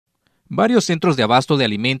Varios centros de abasto de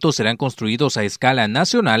alimentos serán construidos a escala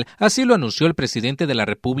nacional, así lo anunció el presidente de la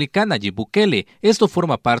República, Nayib Bukele. Esto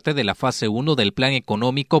forma parte de la fase 1 del plan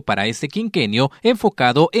económico para este quinquenio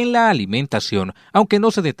enfocado en la alimentación. Aunque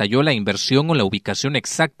no se detalló la inversión o la ubicación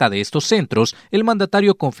exacta de estos centros, el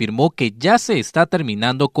mandatario confirmó que ya se está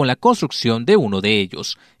terminando con la construcción de uno de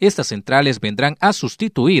ellos. Estas centrales vendrán a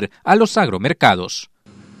sustituir a los agromercados.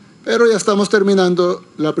 Pero ya estamos terminando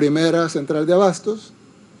la primera central de abastos,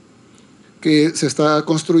 que se está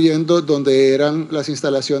construyendo donde eran las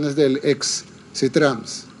instalaciones del ex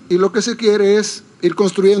Citrams. Y lo que se quiere es ir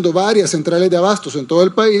construyendo varias centrales de abastos en todo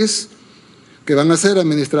el país que van a ser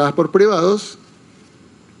administradas por privados,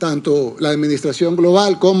 tanto la administración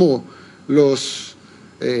global como los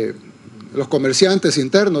comerciantes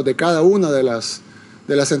internos de cada una de las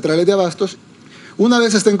centrales de abastos. Una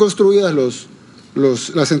vez estén construidas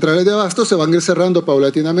las centrales de abasto, se van a ir cerrando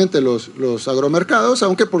paulatinamente los agromercados,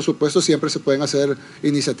 aunque por supuesto siempre se pueden hacer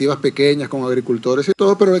iniciativas pequeñas con agricultores y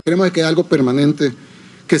todo, pero queremos que quede algo permanente,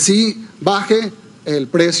 que sí baje el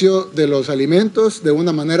precio de los alimentos de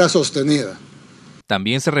una manera sostenida.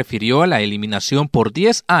 También se refirió a la eliminación por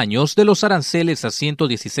 10 años de los aranceles a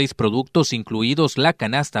 116 productos, incluidos la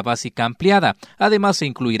canasta básica ampliada. Además, se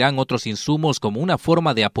incluirán otros insumos como una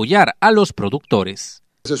forma de apoyar a los productores.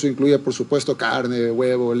 Eso incluye, por supuesto, carne,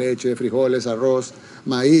 huevo, leche, frijoles, arroz,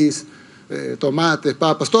 maíz, tomates,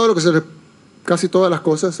 papas, todo lo que casi todas las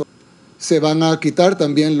cosas. Se van a quitar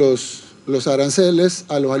también los aranceles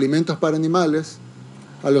a los alimentos para animales,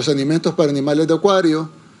 a los alimentos para animales de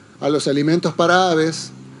acuario, a los alimentos para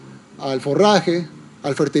aves, al forraje,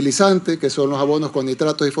 al fertilizante, que son los abonos con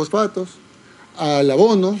nitratos y fosfatos, al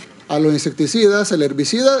abono, a los insecticidas, al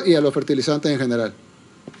herbicida y a los fertilizantes en general.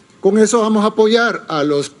 Con eso vamos a apoyar a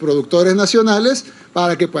los productores nacionales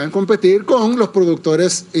para que puedan competir con los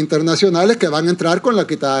productores internacionales que van a entrar con la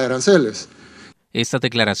quitada de aranceles. Estas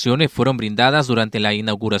declaraciones fueron brindadas durante la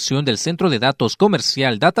inauguración del Centro de Datos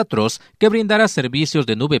Comercial DataTrust, que brindará servicios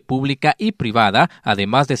de nube pública y privada,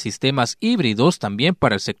 además de sistemas híbridos también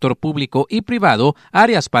para el sector público y privado,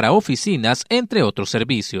 áreas para oficinas, entre otros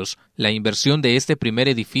servicios. La inversión de este primer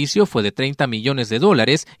edificio fue de $30 millones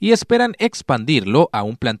y esperan expandirlo a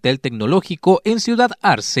un plantel tecnológico en Ciudad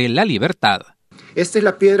Arce, La Libertad. Esta es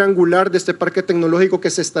la piedra angular de este parque tecnológico que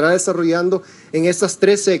se estará desarrollando en estas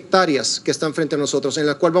 13 hectáreas que están frente a nosotros, en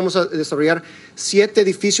la cual vamos a desarrollar 7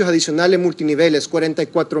 edificios adicionales multiniveles,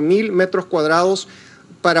 44,000 metros cuadrados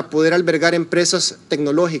para poder albergar empresas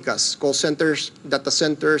tecnológicas, call centers, data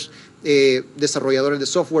centers, desarrolladores de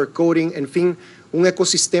software, coding, en fin, un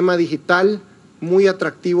ecosistema digital muy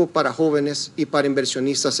atractivo para jóvenes y para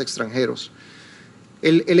inversionistas extranjeros.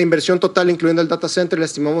 La inversión total, incluyendo el data center, la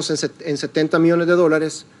estimamos en $70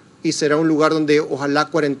 millones y será un lugar donde ojalá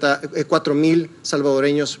 4,000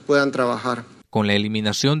 salvadoreños puedan trabajar. Con la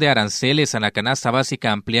eliminación de aranceles a la canasta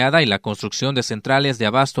básica ampliada y la construcción de centrales de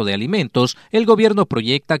abasto de alimentos, el gobierno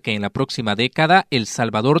proyecta que en la próxima década El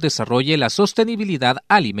Salvador desarrolle la sostenibilidad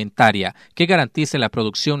alimentaria, que garantice la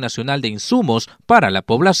producción nacional de insumos para la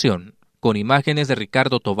población. Con imágenes de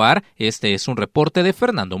Ricardo Tovar, este es un reporte de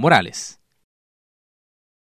Fernando Morales.